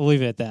that. We'll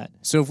leave it at that.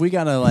 So if we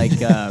got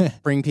to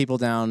bring people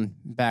down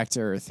back to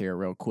earth here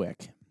real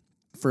quick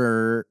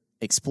for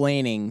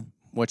explaining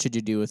what should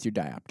you do with your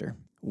diopter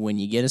when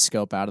you get a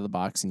scope out of the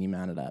box and you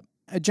mount it up.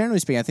 Generally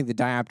speaking, I think the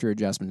diopter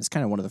adjustment is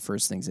kind of one of the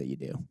first things that you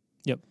do.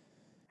 Yep.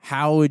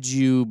 How would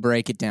you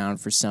break it down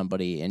for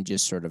somebody and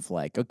just sort of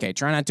like, okay,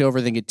 try not to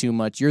overthink it too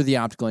much. You're the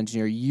optical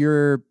engineer.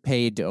 You're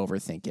paid to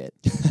overthink it.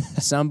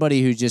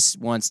 somebody who just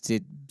wants to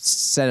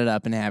set it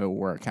up and have it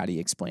work, how do you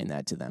explain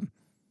that to them?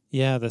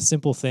 Yeah, the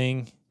simple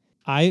thing.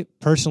 I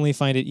personally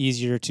find it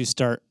easier to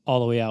start all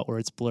the way out where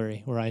it's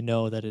blurry, where I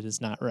know that it is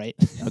not right.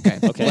 Okay.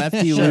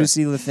 Lefty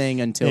loosey the thing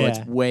until Yeah. it's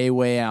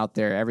way out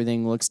there.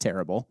 Everything looks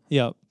terrible.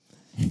 Yep.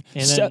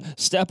 And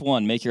Step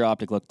one, make your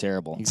optic look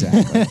terrible.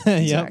 Exactly.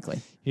 Yep. Exactly.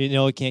 You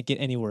know it can't get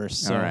any worse.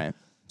 So. All right.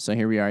 So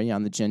here we are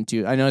on the Gen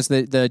 2. I noticed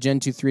that the Gen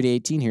 2 3 to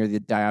 18 here, the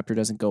diopter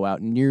doesn't go out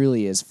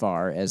nearly as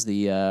far as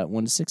the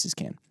 1 to 6s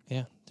can.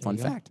 Yeah. Fun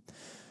fact.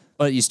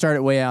 But you start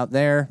it way out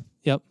there.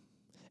 Yep.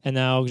 And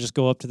now just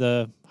go up to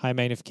the high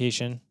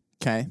magnification.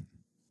 Okay.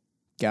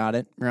 Got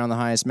it. Around the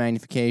highest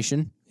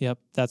magnification. Yep.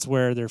 That's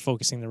where they're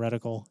focusing the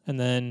reticle. And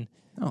then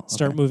Oh,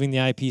 start moving the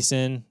eyepiece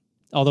in.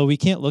 Although we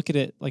can't look at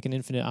it like an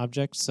infinite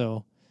object,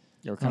 so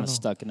You're kind of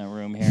stuck in a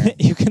room here.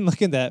 you can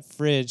look at that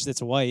fridge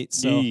that's white,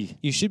 so Eee.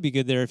 you should be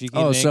good there if you get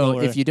an Oh, angle so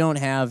where- if you don't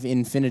have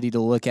infinity to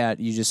look at,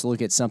 you just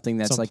look at something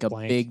that's Something like a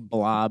blank. big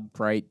blob,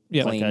 bright,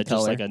 Yeah. plain Just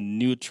color. like a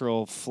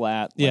neutral,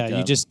 flat. yeah, like you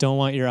a- just don't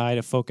want your eye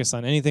to focus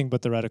on anything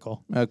but the reticle.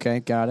 Okay,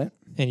 got it.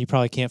 And you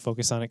probably can't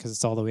focus on it because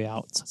it's all the way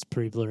out, so it's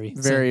pretty blurry.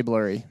 So Very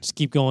blurry. just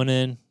keep going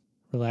in,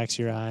 relax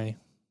your eye.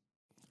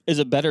 Is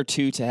it better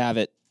too to have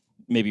it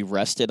maybe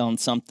rested on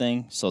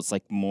something so it's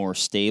like more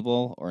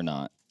stable or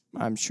not?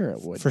 I'm sure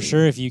it would. For be.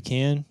 sure, if you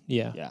can,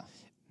 yeah. Yeah.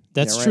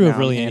 That's Yeah, right true now of I'm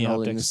really any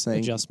hand-holding optics this thing.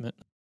 adjustment.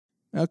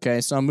 Okay,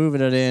 so I'm moving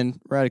it in.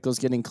 Reticle's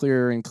getting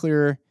clearer and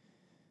clearer.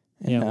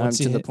 And Yeah, now I'm once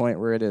to you the hit- point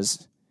where it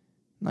is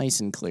nice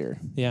and clear.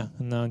 Yeah,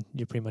 and now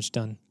you're pretty much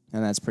done.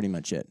 And that's pretty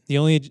much it. The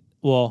only,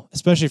 well,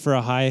 especially for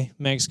a high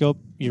mag scope,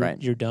 you're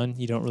Right. you're done.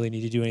 You don't really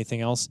need to do anything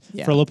else.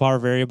 Yeah. For a low power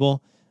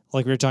variable,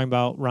 like we were talking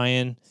about,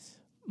 Ryan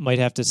might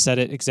have to set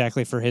it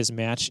exactly for his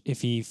match.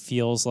 If he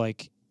feels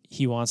like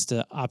he wants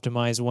to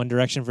optimize one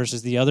direction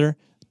versus the other,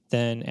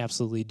 then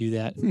absolutely do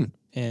that.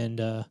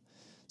 And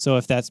so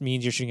if that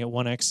means you're shooting at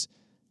 1x,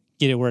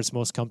 get it where it's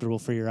most comfortable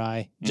for your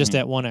eye, just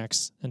at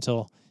 1x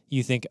until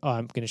you think, oh,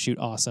 I'm going to shoot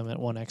awesome at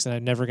 1x, and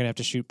I'm never going to have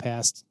to shoot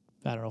past,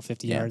 I don't know,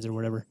 50 Yeah. yards or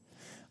whatever.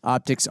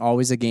 Optics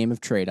always a game of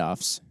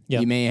trade-offs.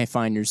 Yep. You may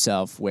find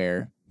yourself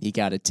where you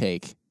got to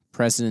take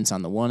precedence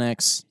on the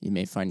 1x. You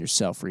may find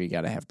yourself where you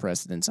got to have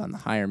precedence on the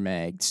higher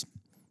mags,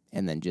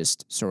 and then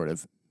just sort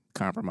of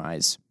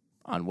compromise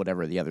on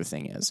whatever the other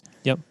thing is.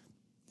 Yep.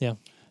 Yeah.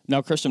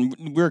 Now, Christian,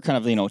 we were kind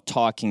of,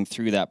 talking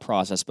through that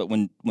process, but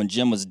when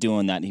Jim was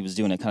doing that, he was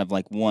doing it kind of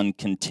like one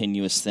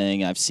continuous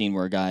thing. I've seen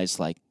where guys,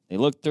 they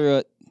look through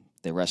it,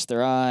 they rest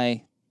their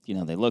eye,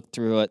 they look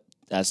through it,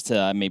 as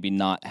to maybe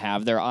not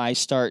have their eye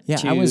start Yeah,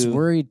 to... I was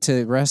worried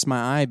to rest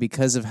my eye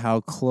because of how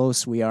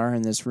close we are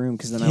in this room,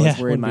 because then I was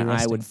worried wouldn't be my eye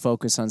resting. would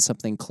focus on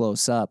something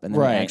close up, and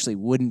then Right. it actually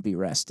wouldn't be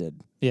rested.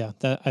 Yeah,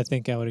 that I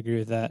think I would agree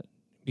with that,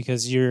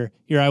 because your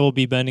eye will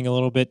be bending a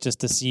little bit just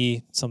to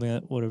see something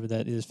that whatever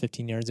that is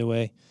 15 yards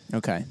away.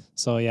 Okay.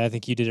 So yeah, I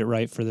think you did it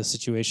right for the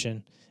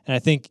situation. And I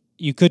think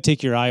you could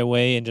take your eye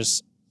away and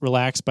just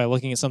relax by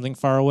looking at something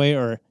far away,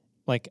 or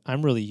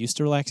I'm really used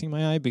to relaxing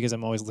my eye because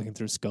I'm always looking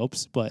through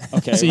scopes. But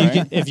Okay, so you right.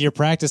 can, if you're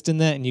practiced in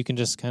that and you can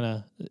just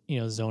kind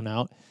of zone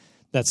out,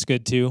 that's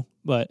good too.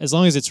 But as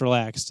long as it's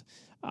relaxed,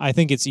 I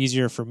think it's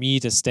easier for me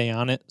to stay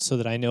on it so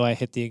that I know I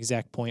hit the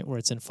exact point where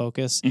it's in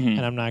focus and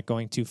I'm not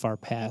going too far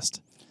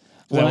past.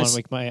 Because I want to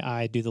make my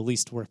eye do the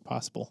least work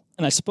possible.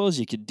 And I suppose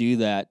you could do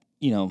that,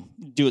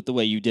 do it the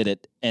way you did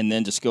it, and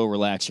then just go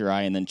relax your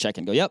eye and then check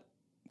and go, yep,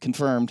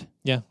 confirmed.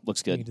 Yeah.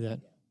 Looks You good. can do that.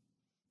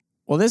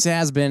 Well, this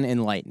has been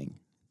enlightening.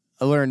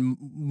 I learned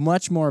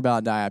much more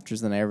about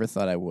diopters than I ever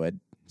thought I would.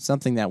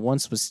 Something that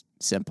once was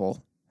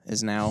simple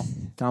is now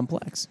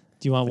complex.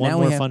 Do you want But one now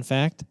we more have- fun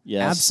fact?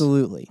 Yes.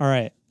 Absolutely. All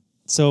right.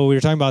 So we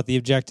were talking about the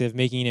objective,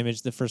 making an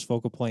image the first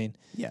focal plane.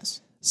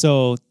 Yes.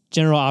 So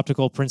general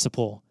optical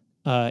principle,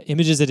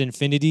 images at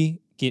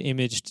infinity get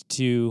imaged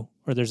to,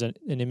 or there's an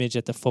image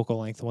at the focal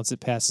length once it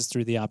passes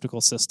through the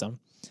optical system.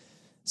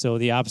 So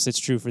the opposite's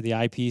true for the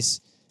eyepiece.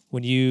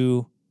 When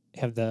you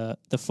have the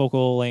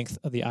focal length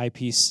of the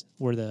eyepiece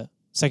where the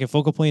second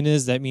focal plane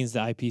is, that means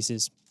the eyepiece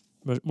is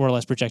more or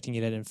less projecting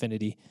it at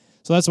infinity.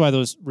 So that's why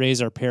those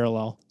rays are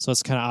parallel. So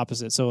it's kind of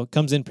opposite. So it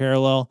comes in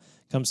parallel,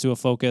 comes to a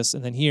focus,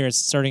 and then here it's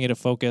starting at a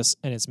focus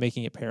and it's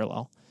making it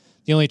parallel.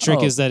 The only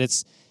trick is that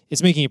it's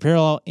making it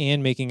parallel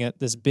and making it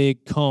this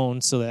big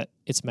cone so that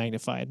it's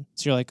magnified.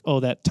 So you're like, oh,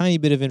 that tiny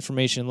bit of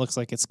information looks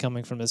like it's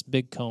coming from this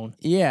big cone.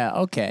 Yeah,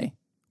 okay.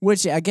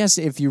 Which I guess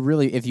if you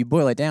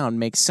boil it down,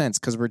 makes sense,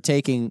 because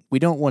we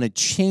don't want to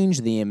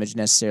change the image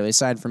necessarily,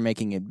 aside from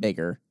making it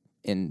bigger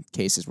in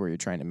cases where you're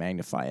trying to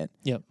magnify it.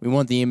 Yep. We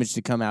want the image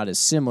to come out as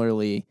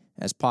similarly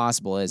as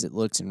possible as it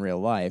looks in real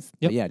life.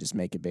 Yep. But yeah, just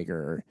make it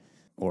bigger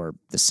or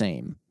the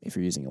same if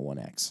you're using a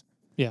 1X.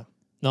 Yeah.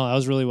 No, that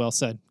was really well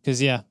said.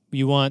 Because,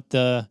 you want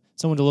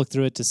someone to look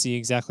through it to see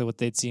exactly what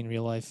they'd see in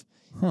real life.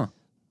 Huh.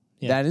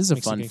 Yeah, That is a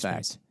makes a fun good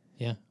experience. fact.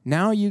 Yeah.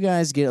 Now you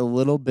guys get a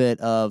little bit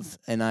of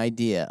an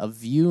idea, a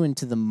view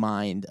into the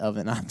mind of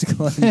an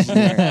optical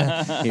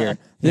engineer here.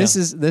 This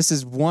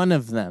is one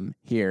of them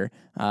here.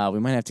 We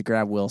might have to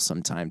grab Will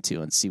sometime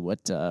too and see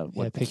what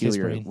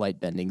peculiar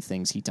light bending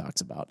things he talks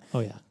about.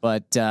 Oh yeah.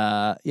 But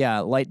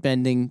light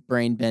bending,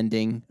 brain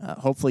bending.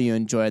 Hopefully you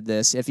enjoyed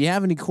this. If you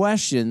have any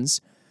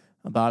questions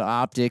about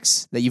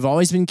optics that you've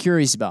always been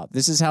curious about,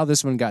 this is how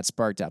this one got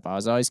sparked up. I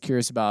was always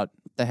curious about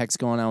what the heck's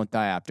going on with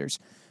diopters.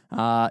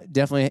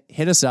 Definitely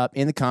hit us up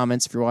in the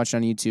comments if you're watching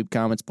on YouTube.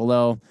 Comments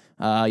below.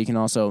 You can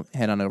also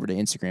head on over to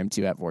Instagram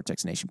too at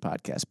Vortex Nation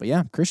Podcast. But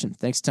yeah, Christian,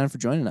 thanks a ton for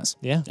joining us.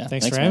 Yeah,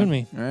 thanks for having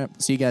me. All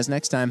right, see you guys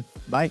next time.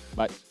 Bye.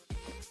 Bye.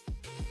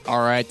 All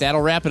right,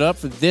 that'll wrap it up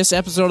for this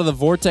episode of the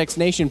Vortex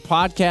Nation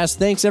Podcast.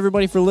 Thanks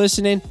everybody for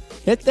listening.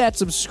 Hit that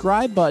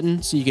subscribe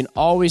button so you can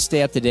always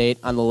stay up to date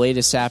on the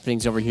latest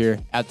happenings over here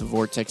at the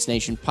Vortex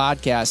Nation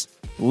Podcast.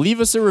 Leave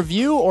us a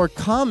review or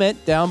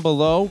comment down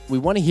below. We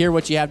want to hear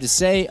what you have to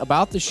say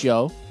about the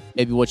show.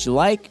 Maybe what you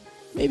like,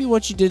 maybe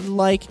what you didn't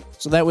like,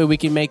 so that way we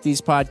can make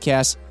these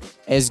podcasts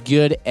as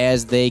good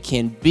as they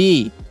can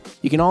be.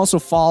 You can also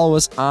follow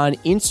us on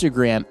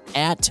Instagram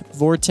at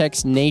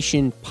Vortex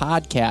Nation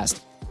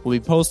Podcast. We'll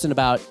be posting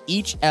about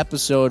each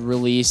episode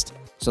released,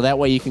 so that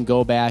way you can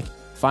go back,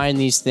 find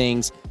these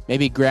things,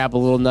 maybe grab a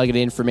little nugget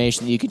of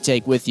information that you can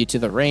take with you to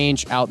the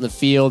range, out in the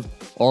field,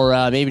 or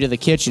maybe to the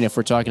kitchen if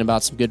we're talking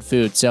about some good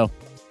food. So,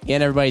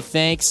 again, everybody,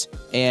 thanks,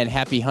 and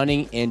happy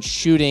hunting and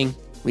shooting.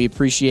 We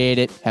appreciate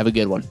it. Have a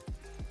good one.